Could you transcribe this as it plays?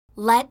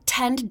Let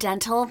Tend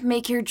Dental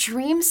make your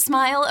dream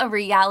smile a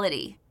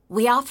reality.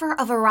 We offer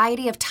a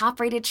variety of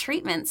top-rated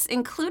treatments,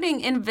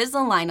 including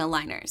Invisalign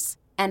aligners.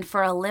 And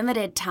for a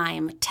limited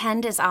time,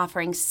 Tend is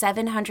offering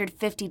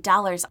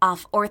 $750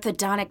 off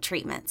orthodontic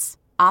treatments.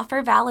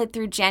 Offer valid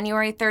through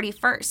January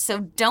 31st, so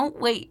don't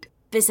wait.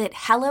 Visit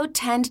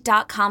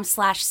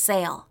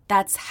hellotend.com/sale.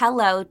 That's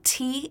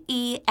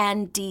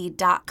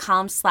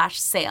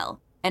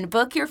hellotend.com/sale. And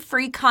book your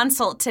free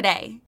consult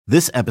today.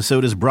 This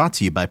episode is brought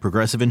to you by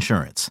Progressive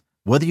Insurance.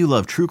 Whether you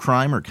love true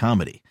crime or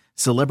comedy,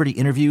 celebrity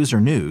interviews or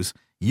news,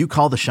 you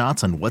call the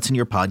shots on what's in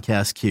your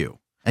podcast queue.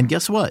 And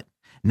guess what?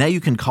 Now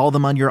you can call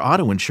them on your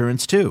auto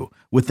insurance too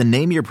with the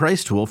Name Your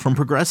Price tool from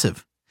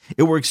Progressive.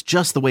 It works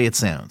just the way it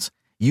sounds.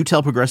 You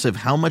tell Progressive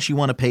how much you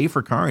want to pay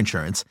for car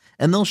insurance,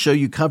 and they'll show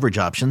you coverage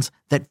options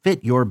that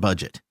fit your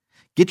budget.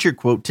 Get your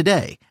quote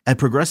today at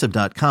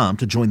Progressive.com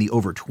to join the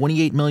over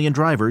 28 million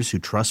drivers who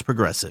trust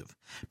Progressive.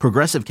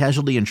 Progressive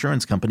Casualty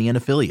Insurance Company and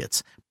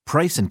Affiliates.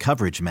 Price and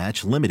coverage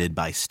match limited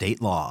by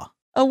state law.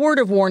 A word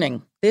of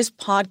warning. This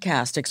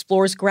podcast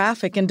explores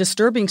graphic and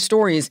disturbing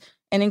stories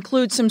and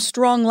includes some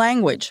strong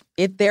language.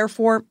 It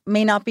therefore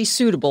may not be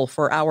suitable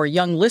for our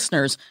young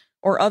listeners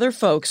or other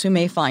folks who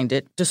may find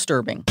it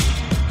disturbing.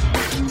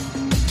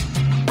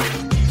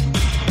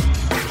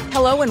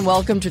 Hello and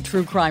welcome to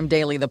True Crime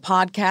Daily, the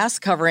podcast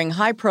covering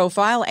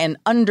high-profile and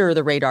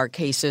under-the-radar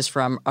cases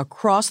from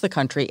across the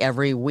country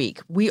every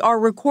week. We are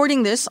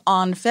recording this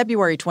on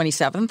February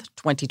 27th,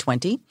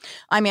 2020.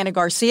 I'm Anna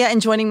Garcia,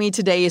 and joining me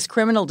today is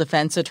criminal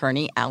defense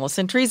attorney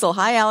Allison Treasel.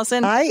 Hi,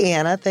 Allison. Hi,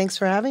 Anna. Thanks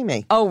for having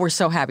me. Oh, we're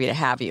so happy to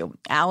have you.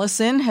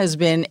 Allison has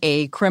been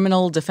a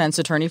criminal defense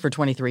attorney for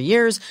 23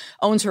 years,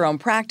 owns her own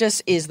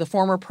practice, is the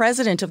former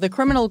president of the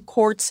Criminal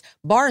Courts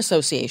Bar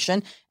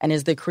Association, and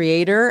is the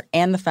creator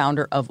and the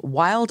founder of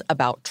Wild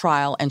About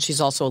Trial, and she's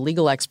also a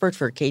legal expert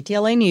for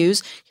KTLA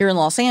News here in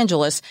Los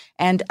Angeles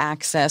and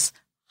Access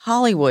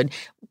Hollywood.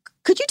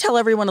 Could you tell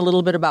everyone a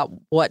little bit about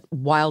what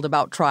Wild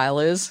About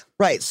Trial is?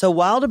 Right. So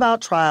Wild About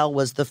Trial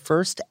was the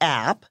first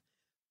app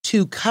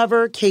to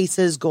cover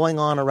cases going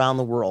on around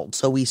the world.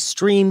 So we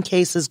stream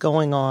cases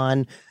going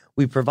on.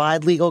 We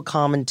provide legal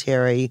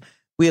commentary.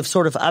 We have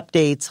sort of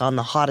updates on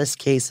the hottest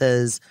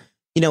cases.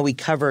 You know, we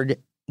covered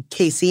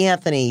Casey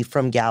Anthony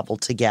from gavel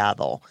to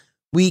gavel.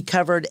 We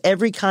covered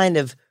every kind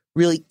of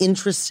really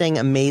interesting,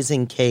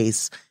 amazing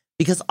case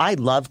because I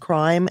love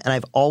crime and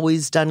I've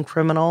always done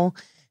criminal.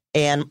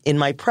 And in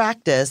my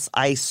practice,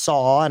 I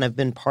saw and I've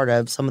been part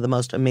of some of the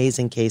most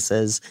amazing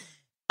cases.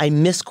 I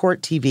miss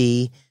court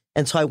TV.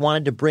 And so I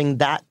wanted to bring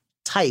that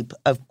type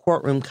of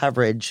courtroom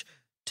coverage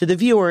to the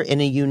viewer in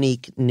a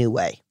unique new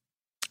way.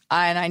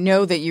 And I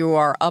know that you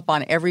are up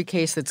on every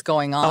case that's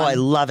going on. Oh, I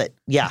love it.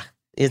 Yeah.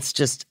 It's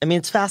just,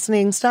 it's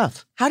fascinating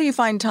stuff. How do you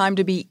find time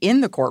to be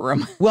in the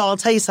courtroom? Well, I'll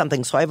tell you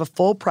something. So I have a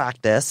full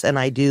practice and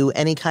I do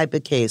any type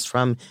of case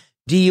from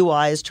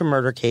DUIs to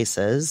murder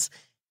cases.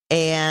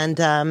 And,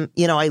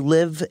 I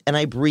live and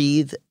I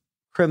breathe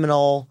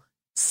criminal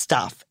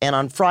stuff. And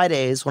on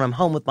Fridays when I'm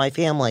home with my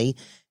family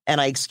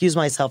and I excuse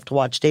myself to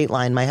watch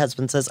Dateline, my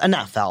husband says,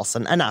 enough,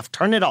 Allison, enough.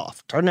 Turn it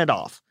off. Turn it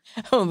off.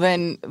 Oh,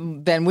 then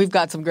we've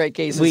got some great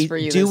cases for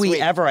you this week. Do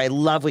we ever? I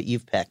love what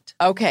you've picked.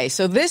 Okay,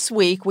 so this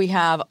week we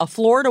have a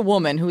Florida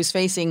woman who's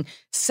facing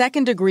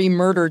second-degree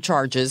murder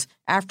charges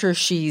after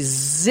she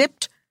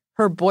zipped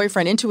her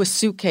boyfriend into a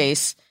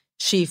suitcase.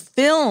 She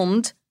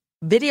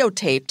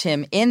videotaped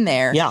him in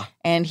there,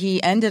 and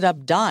he ended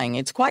up dying.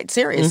 It's quite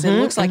serious. It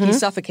looks like he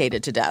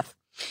suffocated to death.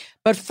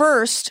 But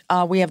first,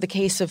 we have the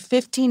case of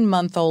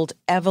 15-month-old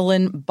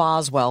Evelyn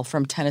Boswell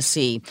from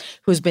Tennessee,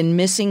 who's been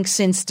missing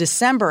since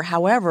December.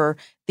 However,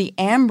 the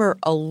Amber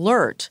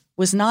Alert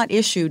was not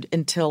issued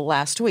until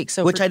last week.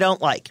 Which I don't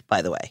like,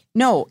 by the way.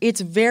 No,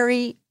 it's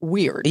very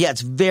weird. Yeah,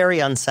 it's very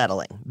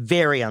unsettling.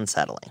 Very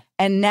unsettling.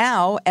 And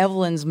now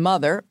Evelyn's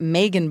mother,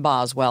 Megan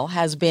Boswell,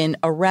 has been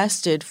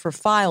arrested for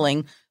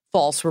filing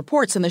false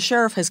reports. And the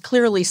sheriff has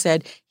clearly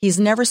said he's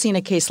never seen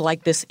a case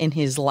like this in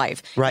his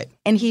life. Right.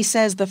 And he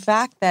says the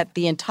fact that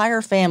the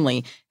entire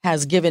family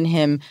has given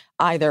him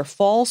either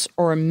false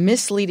or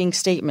misleading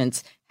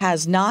statements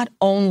has not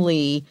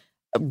only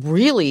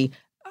really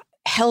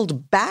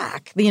held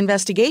back the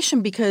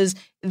investigation because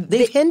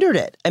they've hindered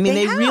it.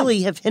 They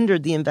really have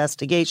hindered the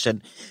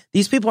investigation.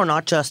 These people are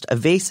not just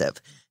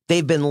evasive.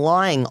 They've been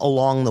lying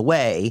along the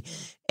way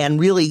and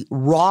really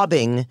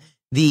robbing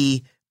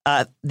the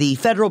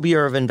Federal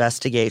Bureau of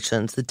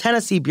Investigations, the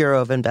Tennessee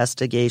Bureau of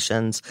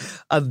Investigations,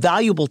 of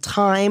valuable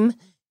time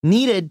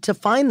needed to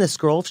find this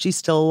girl if she's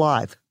still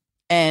alive.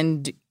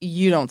 And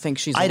you don't think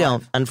she's alive? I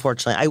don't,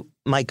 unfortunately.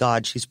 My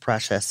God, she's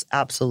precious,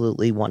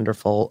 absolutely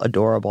wonderful,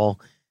 adorable,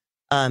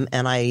 and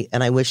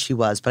I wish she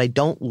was. But I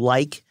don't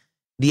like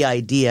the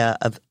idea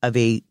of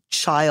a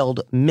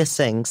child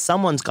missing.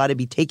 Someone's got to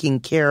be taking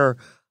care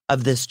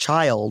of this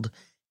child,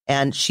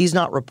 and she's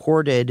not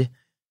reported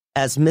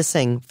as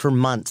missing for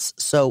months.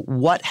 So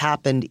what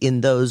happened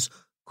in those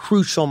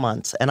crucial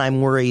months? And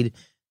I'm worried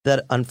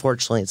that,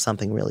 unfortunately, it's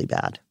something really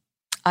bad.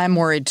 I'm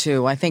worried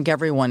too. I think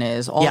everyone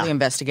is. All Yeah. the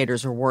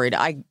investigators are worried.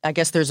 I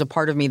guess there's a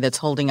part of me that's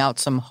holding out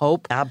some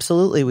hope.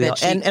 Absolutely. We are.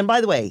 That And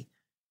by the way,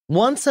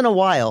 once in a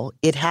while,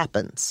 it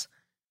happens.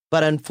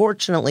 But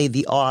unfortunately,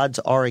 the odds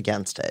are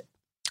against it.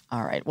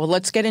 All right. Well,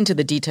 let's get into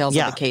the details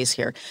Yeah. of the case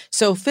here.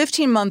 So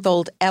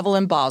 15-month-old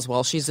Evelyn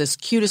Boswell, she's as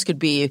cute as could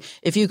be.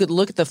 If you could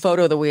look at the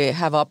photo that we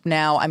have up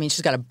now, I mean,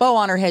 she's got a bow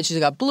on her head. She's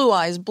got blue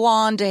eyes,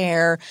 blonde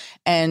hair,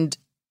 and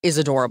is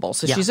adorable.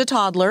 So Yeah. she's a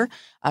toddler.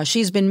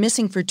 She's been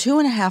missing for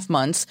 2.5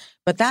 months,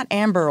 but that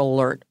Amber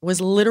Alert was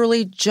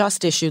literally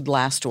just issued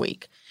last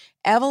week.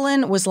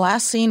 Evelyn was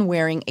last seen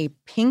wearing a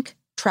pink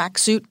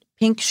tracksuit,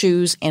 pink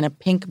shoes, and a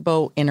pink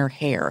bow in her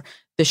hair.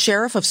 The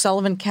sheriff of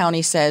Sullivan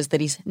County says that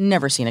he's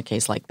never seen a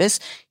case like this.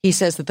 He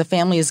says that the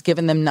family has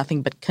given them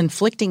nothing but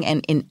conflicting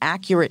and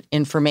inaccurate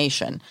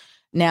information.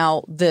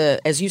 Now,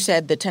 as you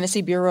said, the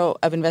Tennessee Bureau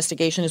of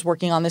Investigation is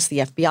working on this. The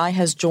FBI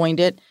has joined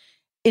it.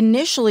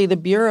 Initially, the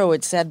Bureau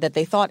had said that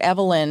they thought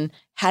Evelyn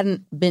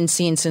hadn't been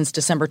seen since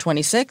December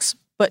 26th,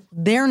 but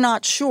they're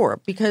not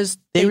sure because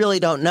They really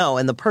don't know.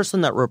 And the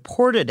person that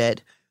reported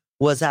it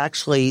was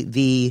actually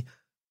the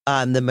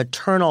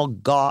maternal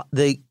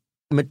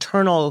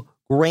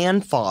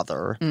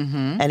grandfather.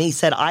 Mm-hmm. And he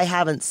said, I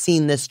haven't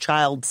seen this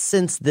child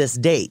since this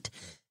date.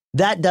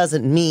 That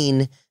doesn't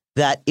mean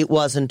that it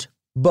wasn't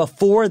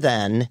before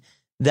then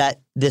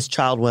that this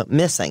child went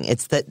missing.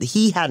 It's that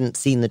he hadn't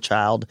seen the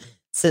child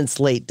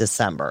since late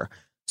December.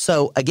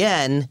 So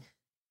again,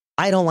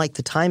 I don't like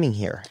the timing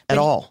here at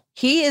all.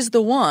 He is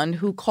the one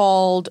who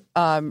called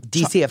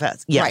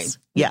DCFS. Yes. Right.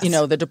 Yes. You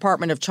know, the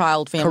Department of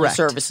Child Family Correct.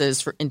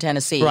 Services in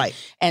Tennessee. Right.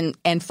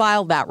 And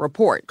filed that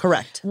report.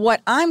 Correct.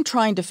 What I'm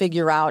trying to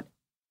figure out,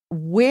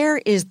 where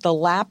is the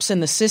lapse in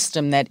the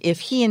system that if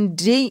he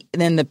indeed,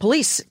 then the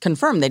police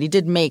confirmed that he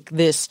did make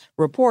this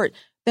report,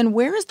 then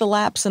where is the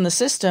lapse in the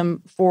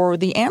system for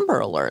the Amber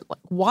Alert? Like,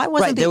 why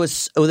wasn't there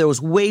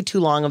was way too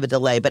long of a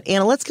delay. But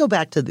Anna, let's go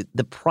back to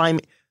the prime.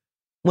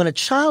 When a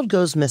child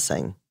goes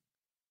missing,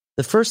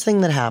 the first thing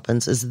that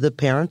happens is the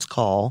parents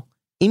call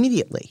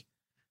immediately.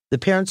 The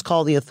parents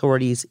call the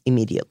authorities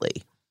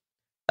immediately.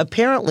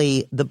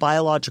 Apparently, the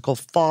biological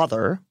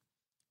father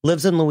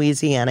lives in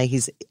Louisiana.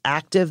 He's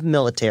active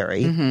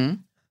military. Mm-hmm.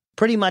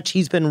 Pretty much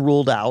he's been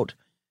ruled out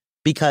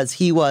because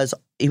he was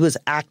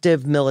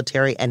active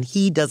military and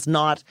he does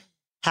not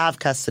have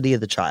custody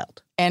of the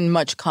child. And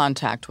much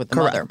contact with the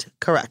mother.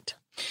 Correct.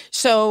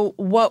 So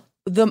what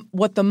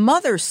the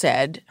mother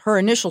said, her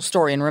initial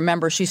story, and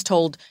remember, she's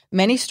told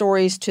many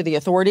stories to the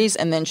authorities,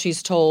 and then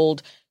she's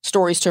told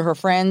stories to her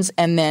friends,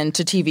 and then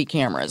to TV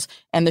cameras.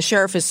 And the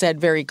sheriff has said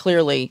very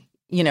clearly,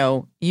 you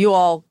know, you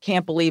all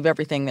can't believe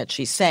everything that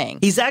she's saying.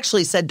 He's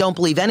actually said, don't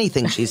believe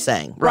anything she's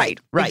saying. Right.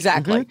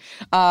 Exactly.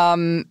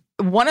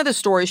 Mm-hmm. One of the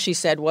stories she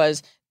said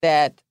was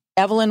that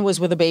Evelyn was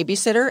with a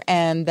babysitter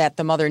and that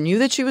the mother knew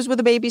that she was with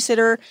a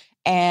babysitter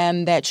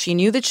and that she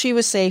knew that she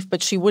was safe,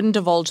 but she wouldn't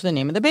divulge the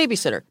name of the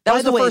babysitter. That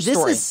was the first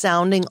story. This is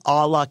sounding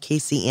a la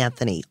Casey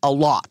Anthony a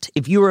lot.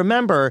 If you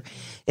remember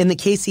in the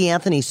Casey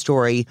Anthony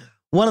story,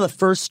 one of the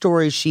first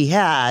stories she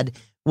had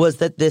was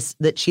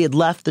that she had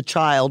left the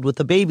child with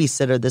the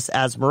babysitter, this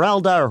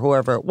Esmeralda or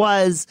whoever it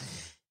was.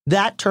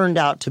 That turned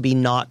out to be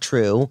not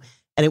true.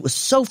 And it was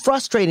so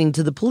frustrating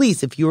to the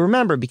police, if you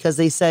remember, because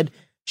they said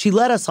she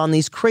led us on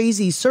these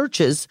crazy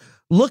searches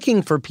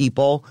looking for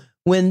people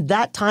when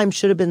that time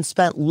should have been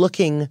spent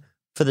looking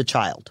for the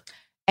child.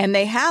 And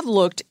they have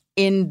looked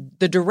in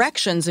the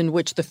directions in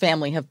which the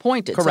family have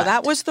pointed. Correct. So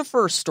that was the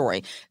first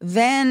story.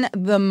 Then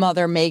the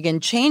mother, Megan,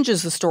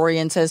 changes the story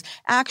and says,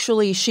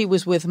 actually, she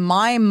was with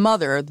my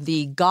mother,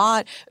 the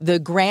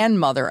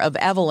grandmother of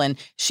Evelyn.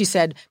 She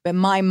said, but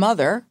my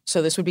mother,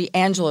 so this would be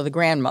Angela, the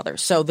grandmother.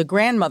 So the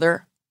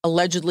grandmother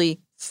allegedly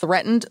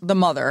threatened the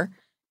mother,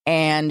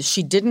 and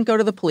she didn't go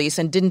to the police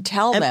and didn't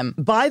tell them.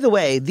 By the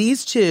way,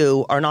 these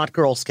two are not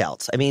Girl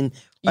Scouts. I mean,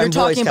 you're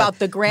talking about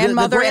the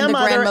grandmother and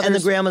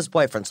the grandma's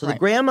boyfriend. So right. The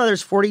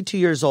grandmother's 42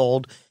 years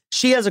old.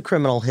 She has a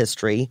criminal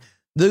history.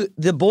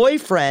 The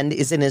boyfriend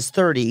is in his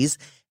 30s,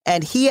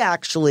 and he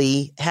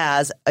actually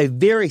has a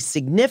very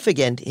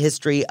significant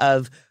history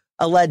of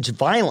alleged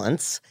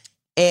violence.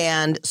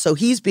 And so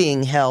he's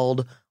being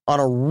held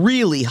on a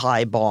really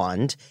high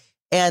bond.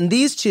 And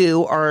these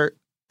two are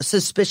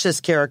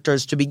suspicious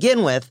characters to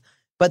begin with,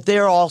 but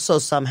they're also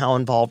somehow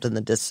involved in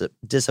the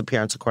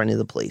disappearance, according to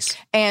the police.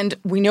 And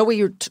we know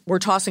we're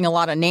tossing a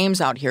lot of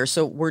names out here.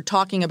 So we're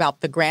talking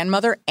about the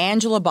grandmother,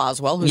 Angela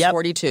Boswell, who's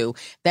 42,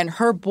 then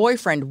her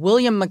boyfriend,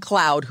 William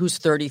McLeod, who's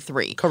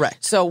 33.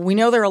 Correct. So we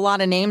know there are a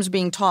lot of names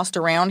being tossed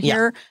around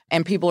here,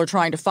 and people are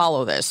trying to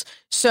follow this.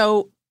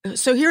 So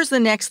here's the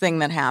next thing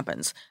that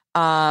happens.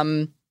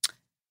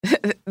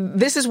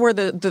 This is where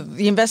the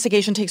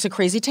investigation takes a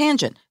crazy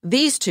tangent.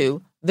 These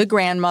two, the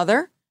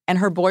grandmother and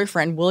her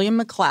boyfriend, William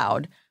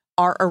McLeod,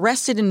 are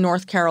arrested in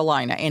North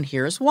Carolina, and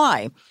here's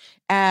why.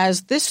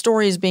 As this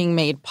story is being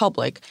made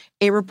public,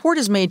 a report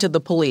is made to the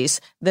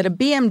police that a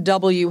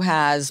BMW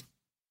has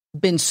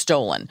been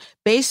stolen.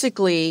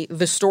 Basically,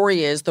 the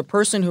story is the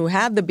person who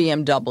had the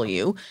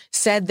BMW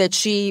said that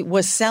she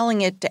was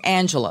selling it to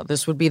Angela.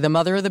 This would be the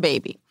mother of the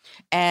baby.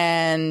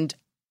 And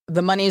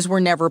the monies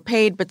were never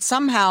paid, but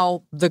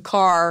somehow the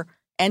car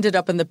ended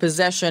up in the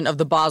possession of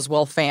the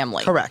Boswell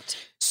family. Correct.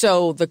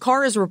 So the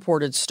car is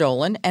reported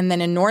stolen. And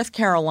then in North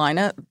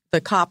Carolina,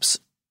 the cops,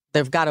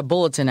 they've got a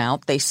bulletin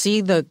out. They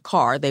see the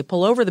car. They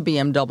pull over the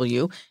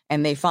BMW,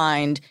 and they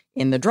find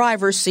in the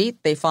driver's seat,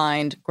 they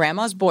find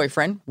Grandma's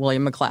boyfriend,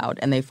 William McLeod,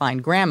 and they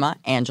find Grandma,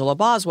 Angela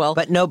Boswell.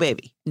 But no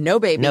baby. No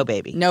baby. No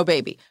baby. No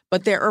baby.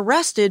 But they're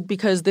arrested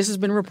because this has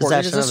been reported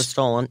Possession as of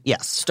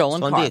a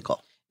stolen car.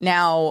 vehicle.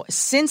 Now,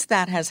 since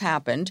that has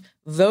happened,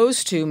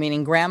 those two,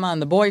 meaning Grandma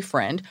and the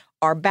boyfriend,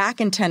 are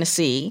back in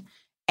Tennessee,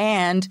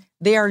 and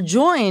they are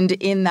joined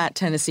in that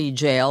Tennessee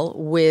jail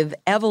with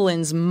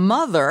Evelyn's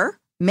mother,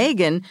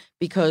 Megan,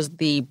 because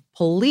the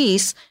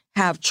police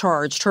have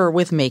charged her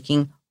with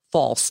making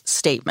false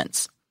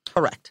statements.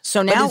 Correct.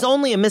 So now, but it's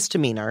only a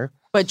misdemeanor.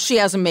 But she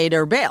hasn't made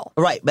her bail.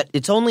 Right, but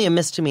it's only a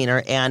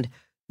misdemeanor, and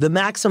the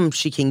maximum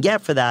she can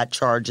get for that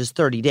charge is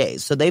 30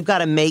 days. So they've got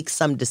to make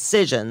some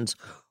decisions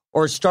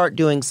or start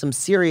doing some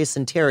serious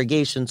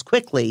interrogations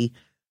quickly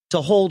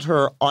to hold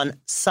her on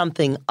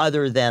something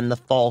other than the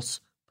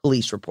false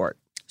police report.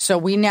 So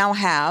we now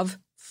have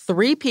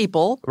 3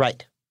 people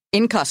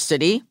in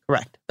custody.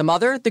 Correct. The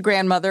mother, the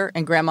grandmother,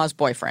 and Grandma's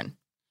boyfriend.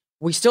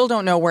 We still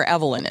don't know where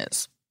Evelyn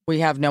is. We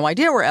have no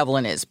idea where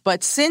Evelyn is.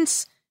 But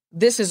since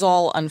this is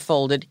all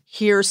unfolded,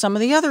 here are some of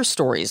the other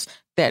stories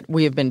that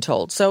we have been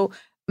told. So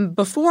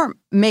before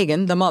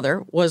Megan, the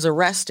mother, was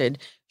arrested,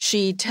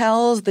 she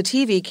tells the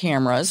TV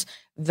cameras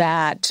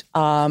that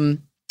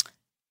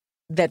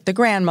that the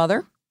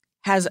grandmother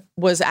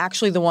was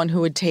actually the one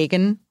who had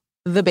taken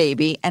the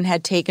baby and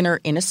had taken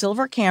her in a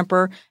silver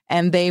camper,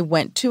 and they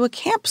went to a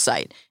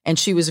campsite. And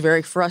she was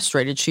very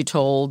frustrated. She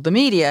told the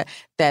media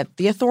that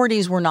the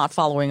authorities were not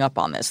following up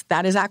on this.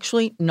 That is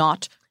actually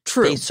not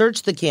true. They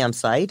searched the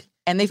campsite.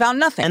 And they found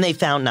nothing.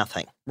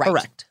 Right.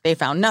 Correct. They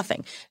found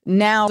nothing.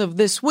 Now, of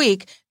this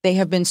week, they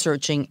have been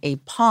searching a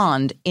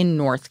pond in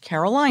North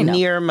Carolina.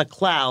 Near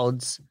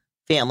McLeod's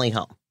family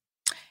home.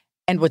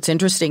 And what's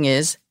interesting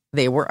is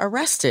they were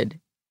arrested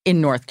in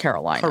North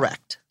Carolina.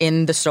 Correct.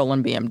 In the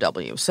stolen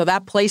BMW. So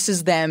that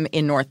places them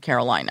in North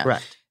Carolina.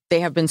 Correct. They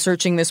have been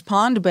searching this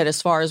pond, but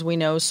as far as we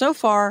know so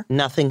far,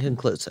 nothing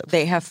conclusive.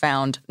 They have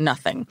found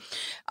nothing.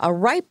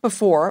 Right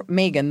before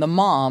Megan, the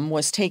mom,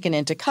 was taken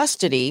into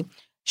custody,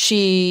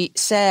 she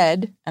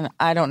said, and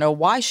I don't know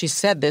why she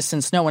said this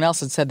since no one else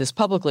had said this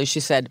publicly, she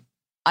said,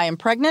 "I am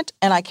pregnant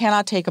and I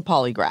cannot take a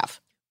polygraph."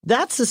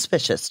 That's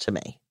suspicious to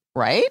me.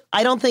 Right?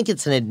 I don't think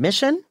it's an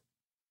admission.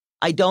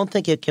 I don't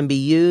think it can be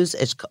used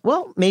as,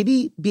 well,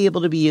 maybe be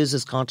able to be used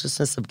as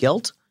consciousness of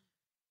guilt,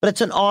 but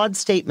it's an odd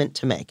statement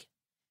to make,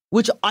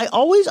 which I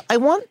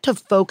want to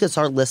focus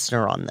our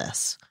listener on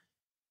this.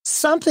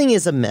 Something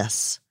is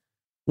amiss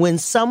when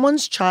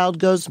someone's child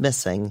goes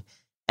missing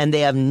and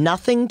they have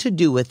nothing to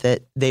do with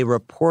it. They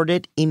report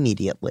it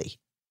immediately.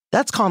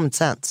 That's common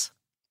sense.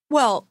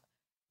 Well,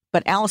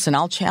 but Allison,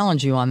 I'll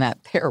challenge you on that.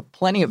 There are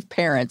plenty of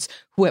parents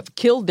who have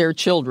killed their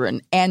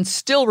children and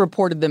still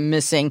reported them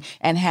missing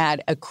and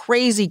had a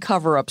crazy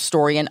cover-up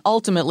story, and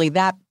ultimately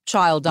that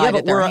child died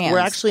at their hands. We're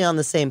actually on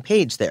the same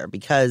page there,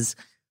 because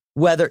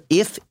whether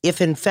if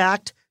in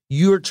fact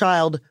your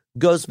child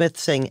goes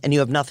missing and you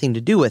have nothing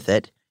to do with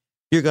it,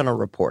 you're going to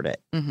report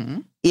it.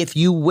 Mm-hmm. If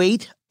you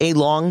wait a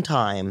long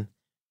time,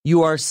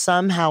 you are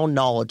somehow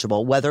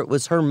knowledgeable, whether it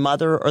was her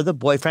mother or the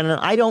boyfriend,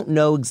 and I don't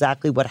know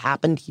exactly what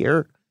happened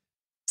here.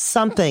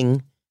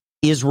 Something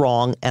is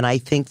wrong, and I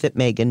think that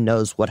Megan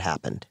knows what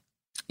happened.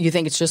 You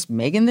think it's just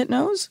Megan that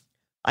knows?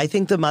 I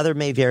think the mother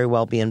may very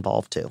well be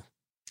involved too.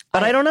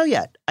 But I don't know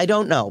yet. I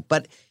don't know.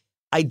 But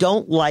I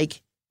don't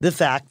like the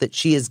fact that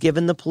she has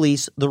given the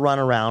police the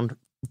runaround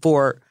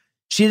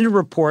she didn't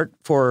report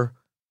for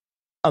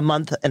a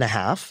month and a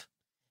half.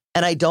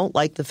 And I don't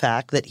like the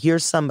fact that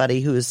here's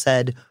somebody who has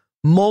said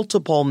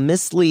multiple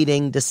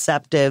misleading,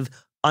 deceptive,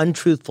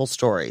 untruthful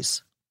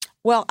stories.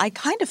 Well, I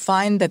kind of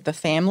find that the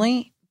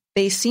family,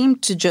 they seem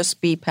to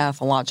just be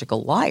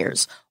pathological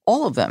liars,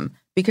 all of them,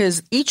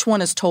 because each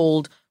one has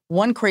told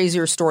one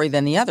crazier story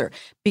than the other.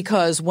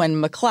 Because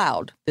when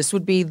McLeod, this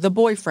would be the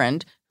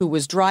boyfriend who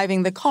was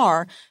driving the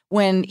car,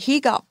 when he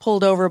got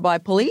pulled over by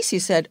police, he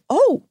said,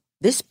 "Oh,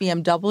 this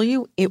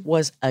BMW, it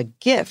was a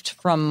gift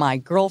from my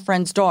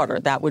girlfriend's daughter."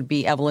 That would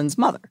be Evelyn's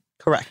mother.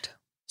 Correct.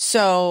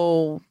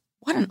 So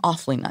what an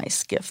awfully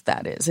nice gift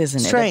that is,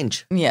 isn't it?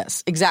 Strange.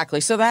 Yes,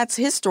 exactly. So that's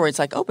his story. It's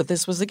like, oh, but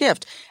this was a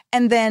gift.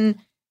 And then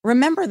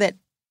remember that,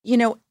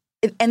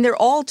 and they're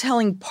all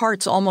telling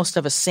parts almost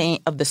of the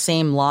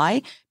same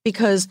lie,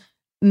 because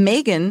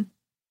Megan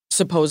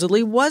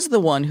supposedly was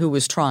the one who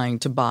was trying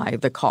to buy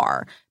the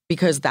car,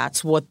 because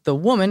that's what the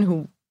woman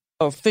who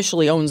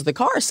officially owns the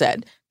car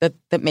said,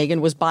 that Megan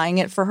was buying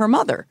it for her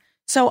mother.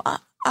 So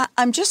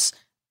I'm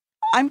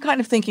kind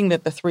of thinking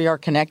that the 3 are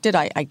connected.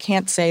 I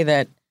can't say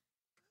that.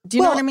 Do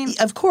you know what I mean?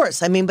 Of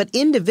course. I mean, but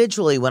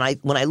individually, when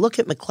I look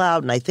at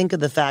McLeod and I think of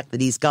the fact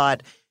that he's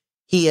got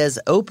he has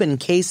opened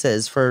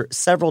cases for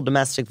several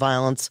domestic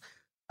violence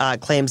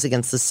claims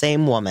against the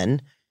same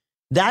woman.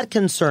 That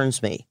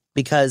concerns me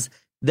because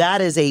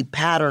that is a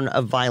pattern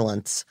of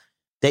violence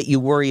that you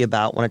worry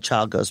about when a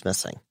child goes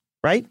missing,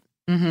 right?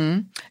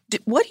 Mm-hmm.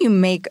 What do you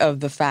make of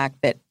the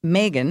fact that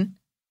Megan,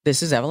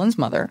 this is Evelyn's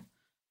mother,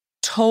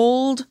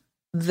 told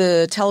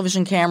the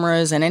television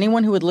cameras and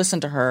anyone who would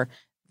listen to her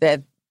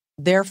that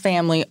their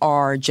family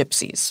are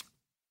gypsies?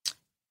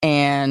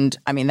 And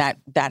I mean, that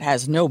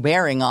has no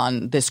bearing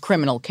on this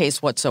criminal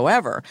case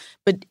whatsoever.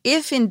 But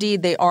if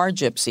indeed they are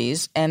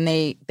gypsies and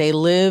they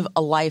live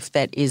a life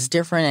that is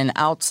different and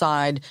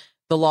outside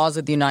the laws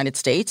of the United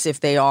States, if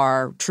they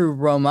are true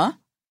Roma.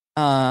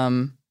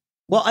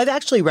 Well, I've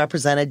actually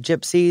represented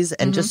gypsies.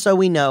 And just so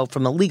we know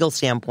from a legal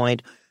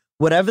standpoint,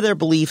 whatever their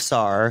beliefs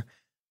are,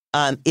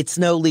 it's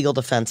no legal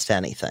defense to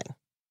anything.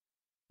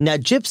 Now,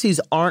 gypsies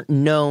aren't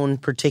known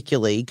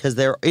particularly because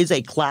there is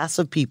a class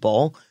of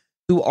people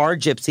who are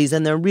gypsies,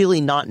 and they're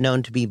really not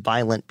known to be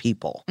violent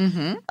people.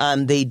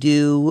 They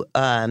do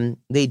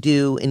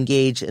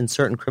engage in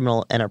certain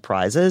criminal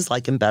enterprises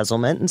like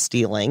embezzlement and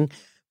stealing,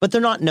 but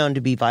they're not known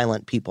to be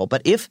violent people.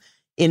 But if,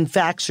 in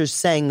fact, you're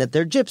saying that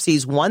they're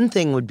gypsies, one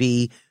thing would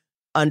be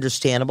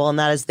understandable, and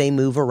that is they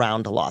move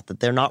around a lot, that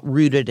they're not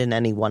rooted in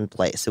any one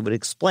place. It would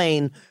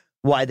explain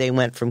why they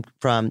went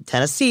from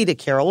Tennessee to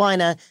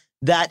Carolina.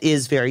 That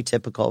is very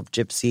typical of a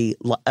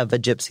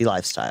gypsy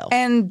lifestyle.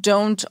 And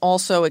don't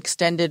also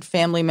extended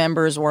family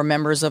members or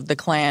members of the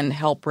clan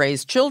help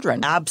raise children?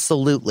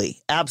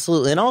 Absolutely.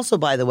 Absolutely. And also,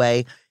 by the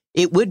way,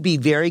 it would be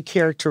very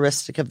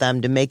characteristic of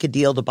them to make a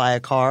deal to buy a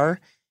car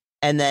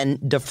and then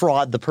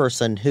defraud the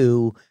person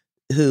who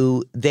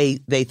they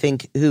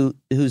think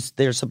who's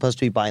they're supposed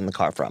to be buying the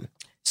car from.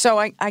 So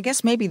I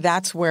guess maybe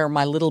that's where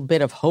my little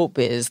bit of hope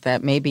is,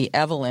 that maybe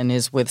Evelyn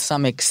is with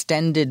some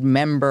extended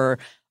member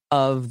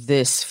of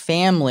this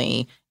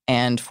family,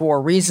 and for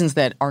reasons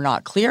that are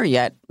not clear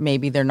yet,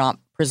 maybe they're not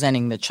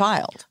presenting the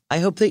child. I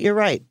hope that you're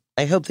right.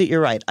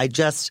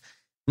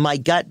 My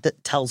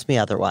gut tells me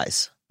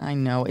otherwise. I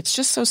know. It's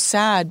just so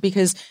sad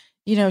because,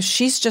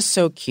 she's just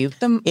so cute.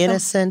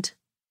 Innocent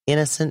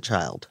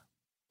child.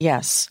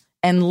 Yes.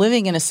 And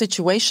living in a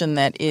situation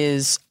that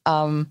is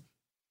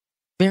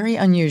very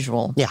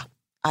unusual. Yeah.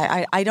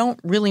 I don't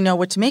really know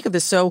what to make of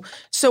this. So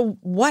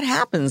what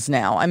happens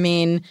now? I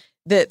mean,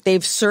 that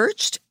they've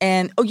searched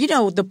and,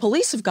 the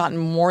police have gotten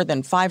more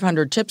than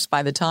 500 tips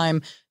by the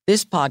time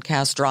this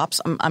podcast drops.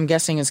 I'm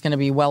guessing it's going to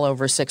be well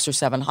over 600 or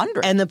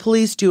 700. And the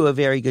police do a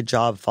very good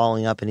job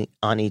following up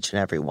on each and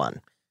every one.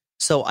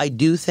 So I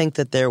do think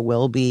that there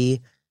will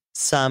be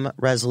some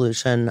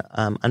resolution.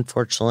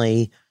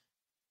 Unfortunately,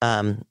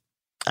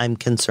 I'm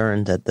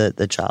concerned that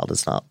the child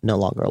is no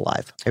longer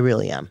alive. I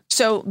really am.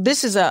 So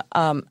this is a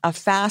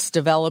fast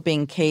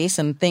developing case,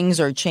 and things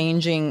are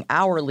changing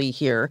hourly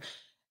here.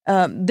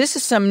 This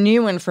is some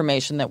new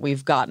information that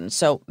we've gotten.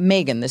 So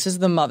Megan, this is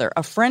the mother.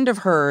 A friend of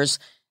hers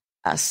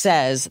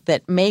says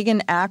that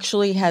Megan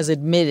actually has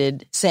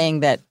admitted,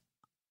 saying that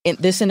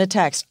in a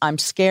text, I'm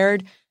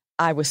scared.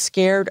 I was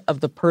scared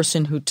of the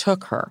person who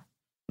took her.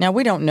 Now,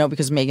 we don't know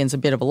because Megan's a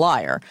bit of a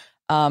liar.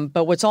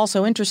 But what's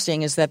also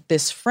interesting is that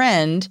this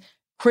friend,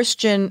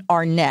 Christian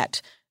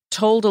Arnett,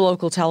 told a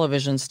local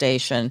television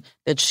station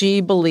that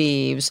she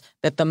believes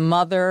that the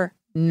mother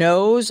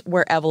knows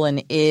where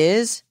Evelyn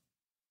is,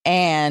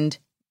 and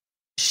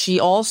she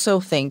also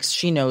thinks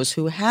she knows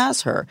who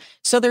has her.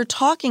 So they're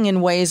talking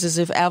in ways as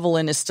if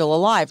Evelyn is still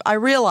alive. I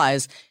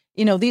realize,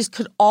 these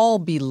could all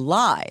be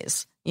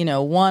lies,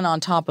 one on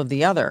top of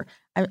the other.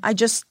 I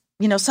just,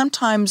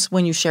 sometimes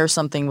when you share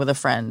something with a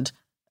friend,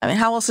 I mean,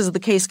 how else is the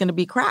case going to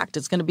be cracked?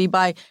 It's going to be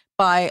by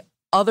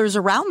others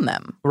around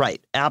them.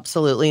 Right.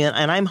 Absolutely.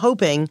 And I'm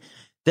hoping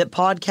that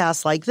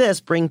podcasts like this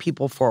bring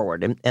people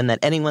forward and that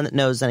anyone that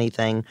knows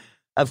anything,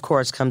 of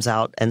course, comes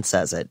out and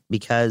says it,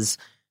 because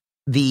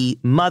the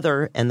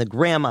mother and the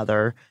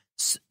grandmother,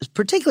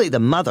 particularly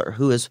the mother,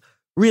 who is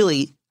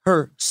really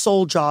her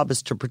sole job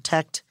is to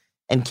protect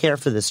and care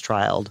for this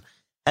child,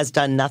 has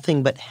done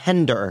nothing but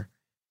hinder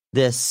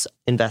this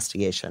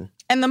investigation.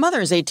 And the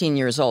mother is 18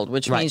 years old,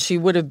 which means she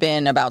would have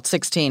been about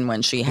 16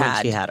 when she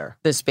had her.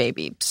 This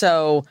baby.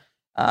 So,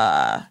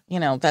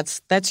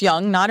 that's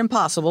young, not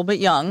impossible, but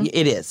young.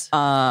 It is.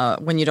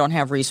 When you don't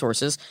have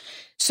resources.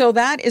 So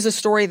that is a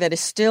story that is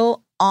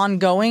still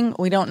ongoing.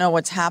 We don't know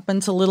what's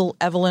happened to little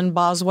Evelyn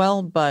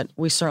Boswell, but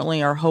we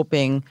certainly are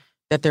hoping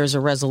that there's a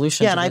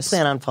resolution to this. I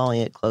plan on following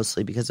it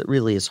closely because it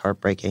really is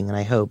heartbreaking, and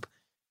I hope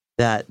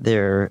that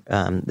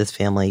this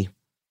family,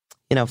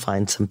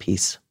 finds some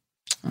peace.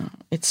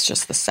 It's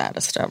just the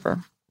saddest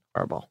ever.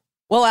 Horrible.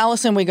 Well,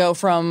 Allison, we go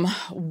from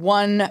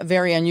one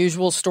very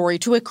unusual story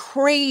to a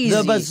crazy...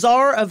 The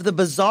bizarre of the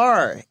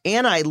bizarre.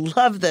 And I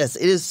love this.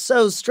 It is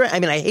so strange. I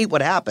mean, I hate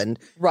what happened.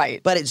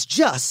 Right. But it's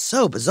just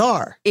so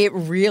bizarre. It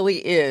really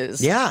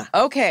is. Yeah.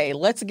 Okay,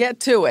 let's get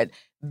to it.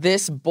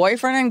 This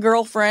boyfriend and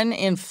girlfriend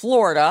in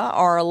Florida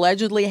are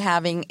allegedly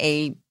having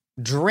a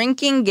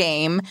drinking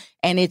game,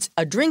 and it's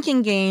a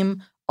drinking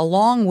game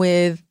along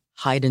with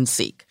hide and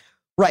seek.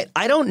 Right.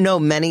 I don't know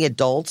many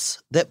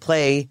adults that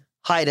play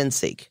hide and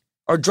seek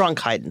or drunk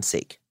hide and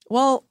seek?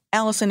 Well,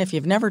 Allison, if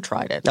you've never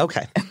tried it.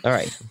 Okay. All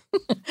right.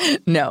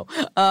 No.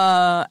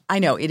 I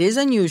know it is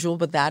unusual,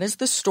 but that is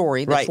the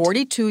story that Right.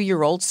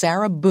 42-year-old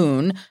Sarah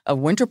Boone of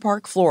Winter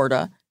Park,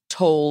 Florida,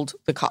 told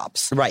the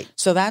cops. Right.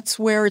 So that's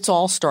where it's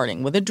all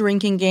starting, with a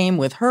drinking game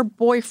with her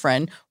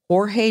boyfriend,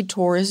 Jorge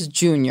Torres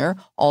Jr.,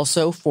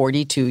 also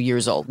 42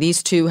 years old.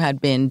 These two had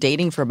been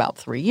dating for about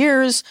 3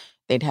 years.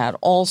 They'd had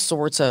all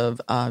sorts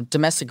of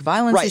domestic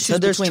violence Right. issues So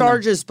there's between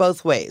charges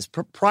both ways.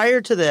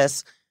 Prior to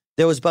this,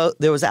 there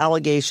was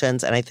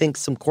allegations and I think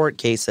some court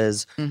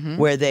cases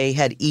where they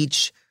had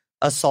each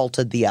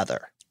assaulted the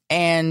other.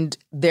 And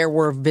there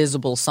were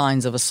visible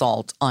signs of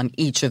assault on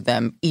each of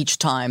them each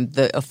time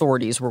the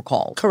authorities were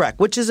called. Correct,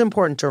 which is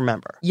important to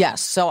remember.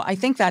 Yes. So I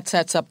think that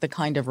sets up the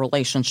kind of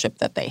relationship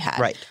that they had.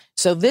 Right.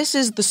 So this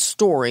is the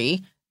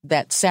story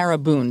that Sarah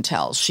Boone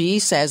tells. She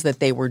says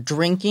that they were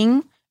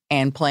drinking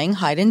and playing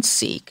hide and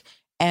seek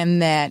and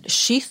that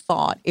she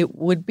thought it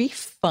would be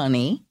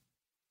funny.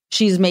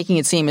 She's making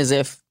it seem as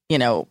if,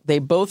 they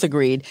both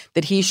agreed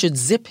that he should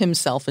zip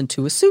himself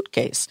into a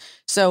suitcase.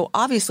 So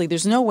obviously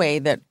there's no way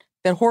that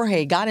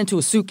Jorge got into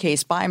a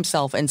suitcase by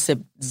himself and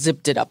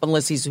zipped it up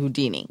unless he's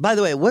Houdini. By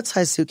the way, what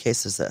size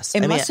suitcase is this?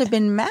 It must have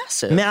been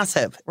massive.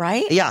 Massive.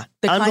 Right? Yeah.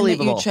 The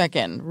unbelievable. kind that you check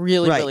in.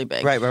 Really, Right, really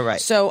big.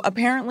 Right. So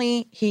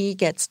apparently he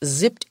gets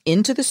zipped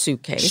into the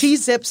suitcase. She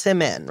zips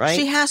him in, right?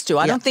 She has to.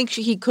 I don't think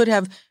he could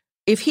have.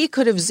 If he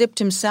could have zipped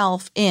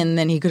himself in,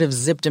 then he could have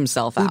zipped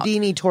himself out.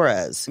 Houdini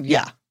Torres.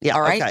 Yeah. All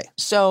right. Okay.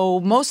 So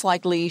most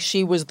likely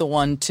she was the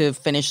one to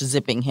finish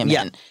zipping him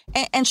in.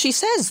 And she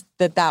says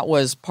that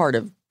was part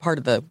of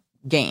the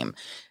game.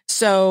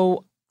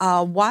 So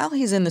while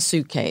he's in the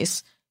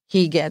suitcase,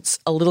 he gets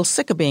a little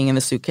sick of being in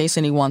the suitcase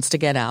and he wants to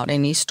get out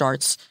and he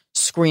starts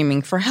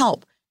screaming for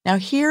help. Now,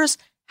 here's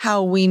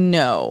how we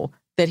know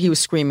that he was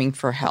screaming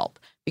for help.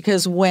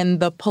 Because when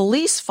the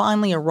police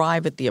finally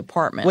arrive at the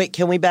apartment. Wait,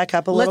 can we back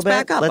up a little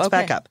bit? Let's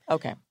back up.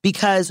 Okay.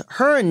 Because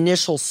her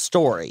initial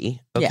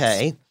story,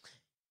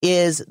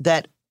 is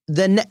that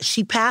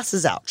she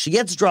passes out. She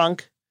gets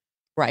drunk.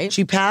 Right.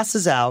 She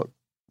passes out,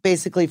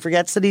 basically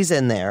forgets that he's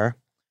in there,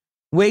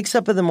 wakes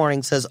up in the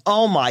morning, says,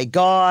 oh my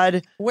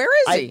God. Where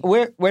is he?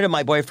 Where did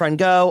my boyfriend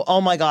go?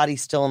 Oh my God,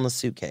 he's still in the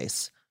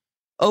suitcase.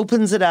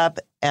 Opens it up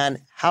and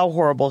how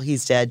horrible,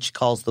 he's dead. She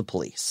calls the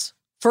police.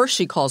 First,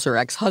 she calls her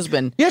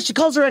ex-husband. Yeah, she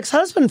calls her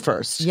ex-husband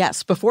first.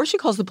 Yes. Before she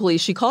calls the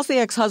police, she calls the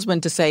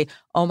ex-husband to say,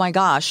 oh, my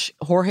gosh,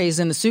 Jorge's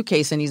in the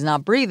suitcase and he's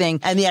not breathing.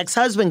 And the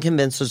ex-husband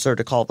convinces her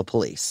to call the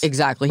police.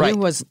 Exactly. Right.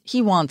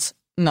 He wants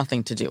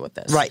nothing to do with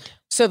this. Right.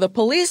 So the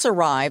police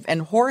arrive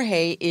and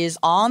Jorge is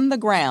on the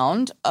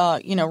ground,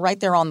 right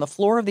there on the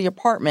floor of the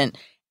apartment.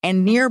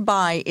 And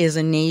nearby is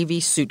a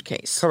Navy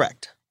suitcase.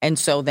 Correct. And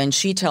so then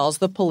she tells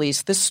the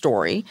police the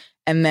story.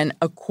 And then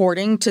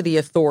according to the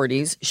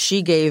authorities,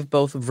 she gave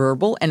both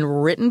verbal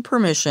and written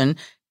permission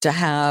to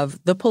have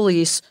the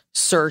police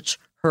search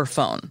her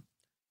phone.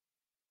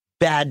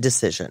 Bad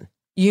decision.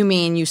 You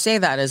mean you say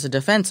that as a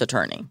defense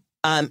attorney?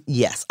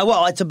 Yes.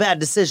 Well, it's a bad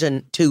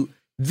decision to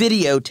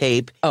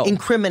videotape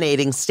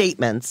incriminating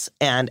statements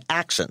and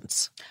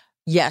actions.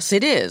 Yes,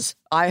 it is.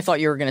 I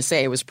thought you were going to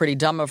say it was pretty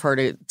dumb of her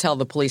to tell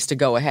the police to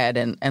go ahead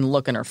and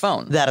look in her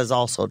phone. That is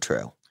also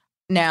true.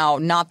 Now,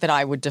 not that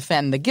I would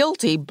defend the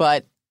guilty,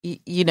 but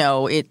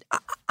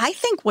I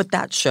think what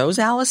that shows,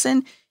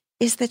 Allison,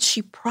 is that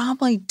she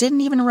probably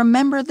didn't even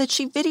remember that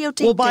she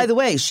videotaped it. Well, by the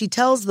way, she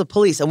tells the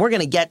police, and we're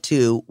going to get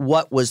to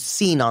what was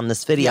seen on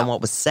this video and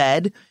what was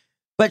said,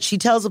 but she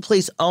tells the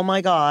police, oh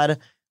my God,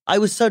 I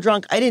was so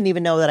drunk, I didn't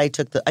even know that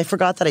I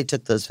forgot that I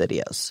took those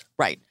videos.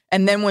 Right.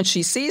 And then when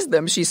she sees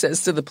them, she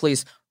says to the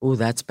police, oh,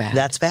 that's bad.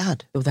 That's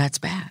bad. Oh, that's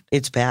bad.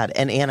 It's bad.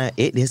 And Anna,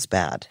 it is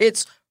bad.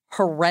 It's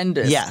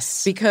horrendous.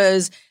 Yes.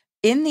 Because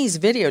in these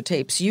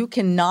videotapes, you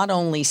can not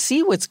only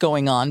see what's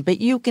going on,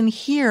 but you can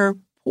hear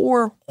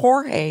poor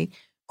Jorge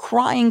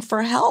crying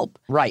for help.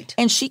 Right.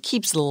 And she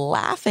keeps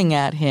laughing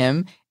at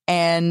him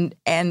and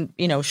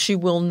she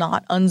will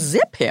not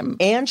unzip him.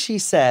 And she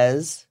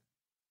says,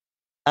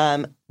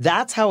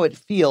 that's how it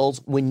feels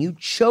when you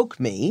choke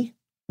me.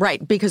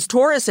 Right. Because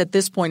Torres at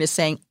this point is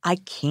saying, I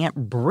can't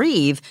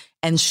breathe.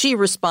 And she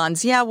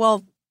responds, yeah,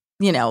 well,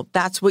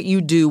 that's what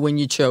you do when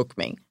you choke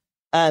me.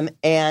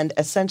 And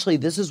essentially,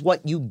 this is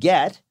what you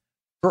get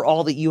for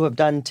all that you have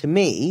done to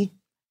me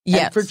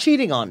and for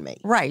cheating on me.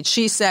 Right.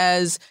 She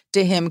says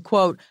to him,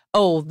 quote,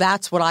 oh,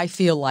 that's what I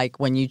feel like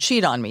when you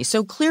cheat on me.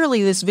 So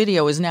clearly this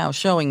video is now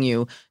showing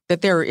you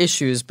that there are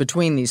issues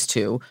between these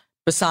two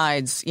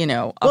besides,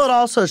 Well, it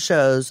also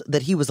shows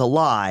that he was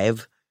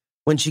alive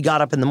when she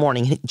got up in the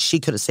morning. She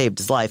could have saved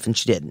his life and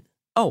she didn't.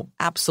 Oh,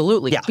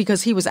 absolutely. Yeah.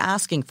 Because he was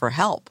asking for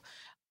help.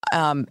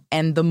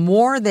 And the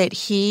more that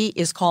he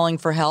is calling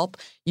for help,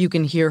 you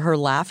can hear her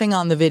laughing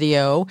on the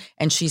video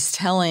and she's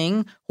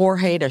telling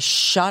Jorge to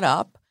shut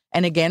up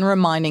and again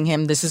reminding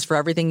him this is for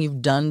everything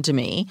you've done to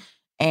me.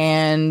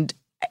 And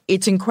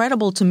it's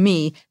incredible to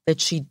me that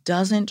she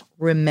doesn't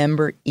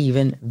remember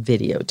even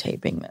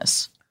videotaping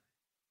this.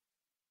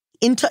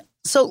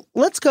 So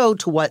let's go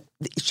to what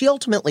she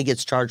ultimately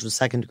gets charged with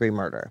second-degree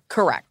murder.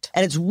 Correct.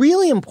 And it's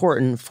really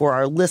important for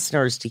our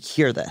listeners to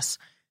hear this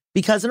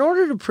because in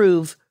order to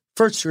prove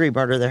first-degree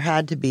murder, there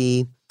had to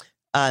be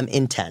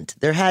intent.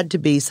 There had to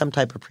be some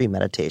type of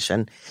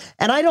premeditation.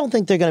 And I don't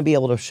think they're going to be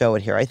able to show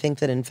it here. I think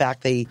that, in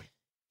fact, he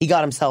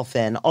got himself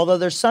in. Although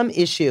there's some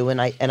issue,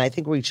 and I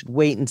think we should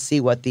wait and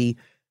see what the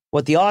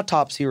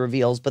autopsy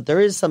reveals. But there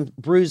is some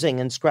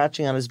bruising and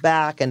scratching on his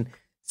back and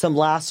some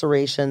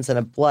lacerations and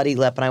a bloody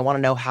lip, and I want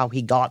to know how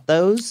he got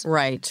those.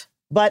 Right.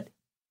 But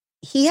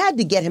he had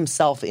to get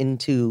himself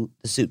into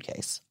the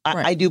suitcase.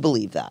 I do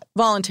believe that.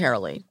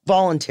 Voluntarily.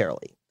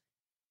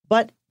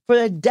 But for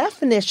the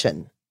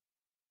definition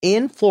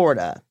in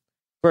Florida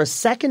for a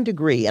second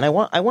degree, and I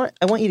want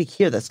you to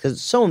hear this because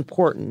it's so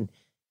important,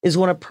 is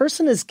when a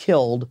person is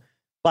killed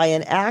by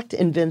an act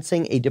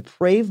evincing a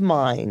depraved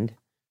mind,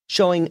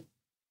 showing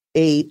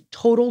a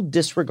total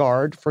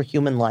disregard for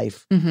human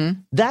life.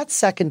 Mm-hmm. That's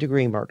second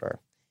degree murder.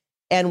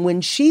 And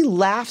when she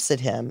laughs at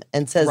him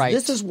and says,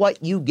 this is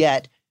what you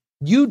get,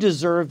 you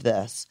deserve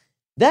this,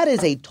 that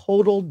is a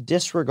total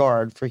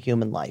disregard for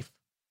human life.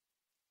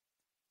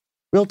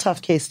 Real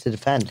tough case to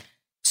defend.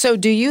 So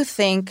do you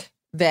think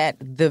that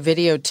the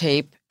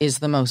videotape is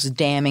the most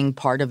damning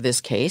part of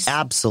this case?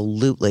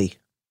 Absolutely.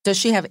 Does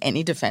she have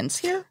any defense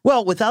here?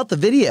 Well, without the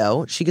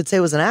video, she could say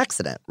it was an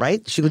accident,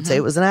 right? She could say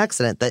it was an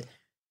accident, that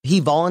he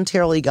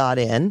voluntarily got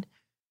in,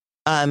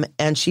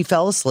 and she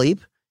fell asleep,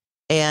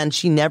 and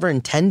she never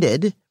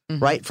intended,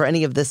 right, for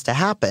any of this to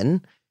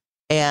happen.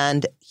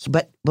 And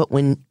but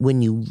when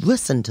you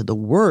listen to the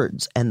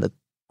words and the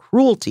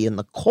cruelty and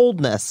the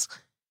coldness,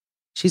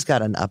 she's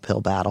got an uphill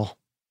battle.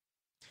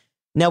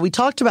 Now, we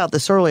talked about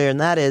this earlier,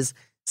 and that is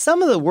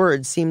some of the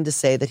words seem to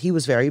say that he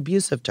was very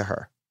abusive to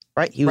her,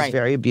 right? He was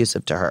very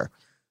abusive to her.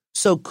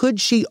 So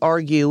could she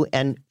argue,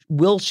 and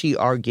will she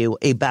argue,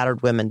 a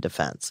battered women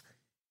defense?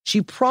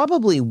 She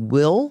probably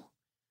will,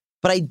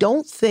 but I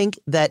don't think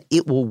that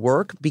it will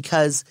work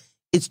because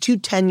it's too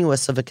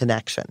tenuous of a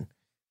connection.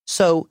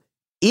 So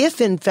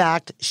if, in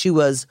fact, she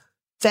was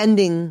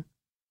fending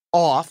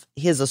off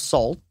his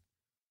assault,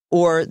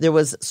 or there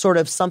was sort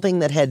of something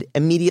that had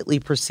immediately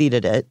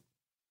preceded it,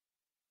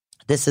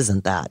 this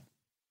isn't that.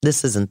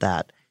 This isn't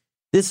that.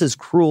 This is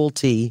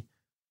cruelty,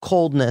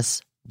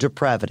 coldness,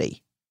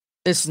 depravity.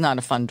 This is not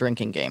a fun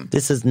drinking game.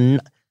 This is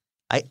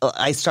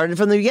I started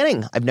from the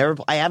beginning.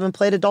 I haven't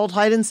played adult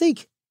hide and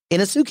seek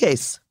in a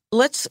suitcase.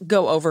 Let's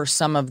go over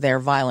some of their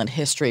violent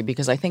history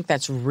because I think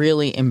that's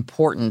really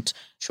important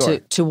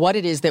to what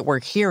it is that we're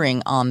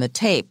hearing on the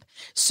tape.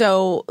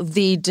 So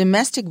the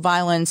domestic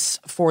violence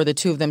for the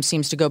two of them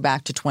seems to go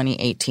back to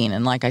 2018.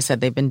 And like I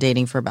said, they've been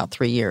dating for about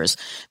 3 years.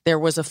 There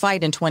was a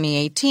fight in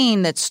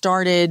 2018 that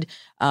started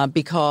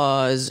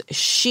because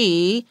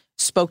she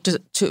spoke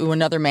to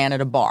another man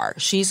at a bar.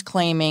 She's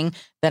claiming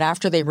that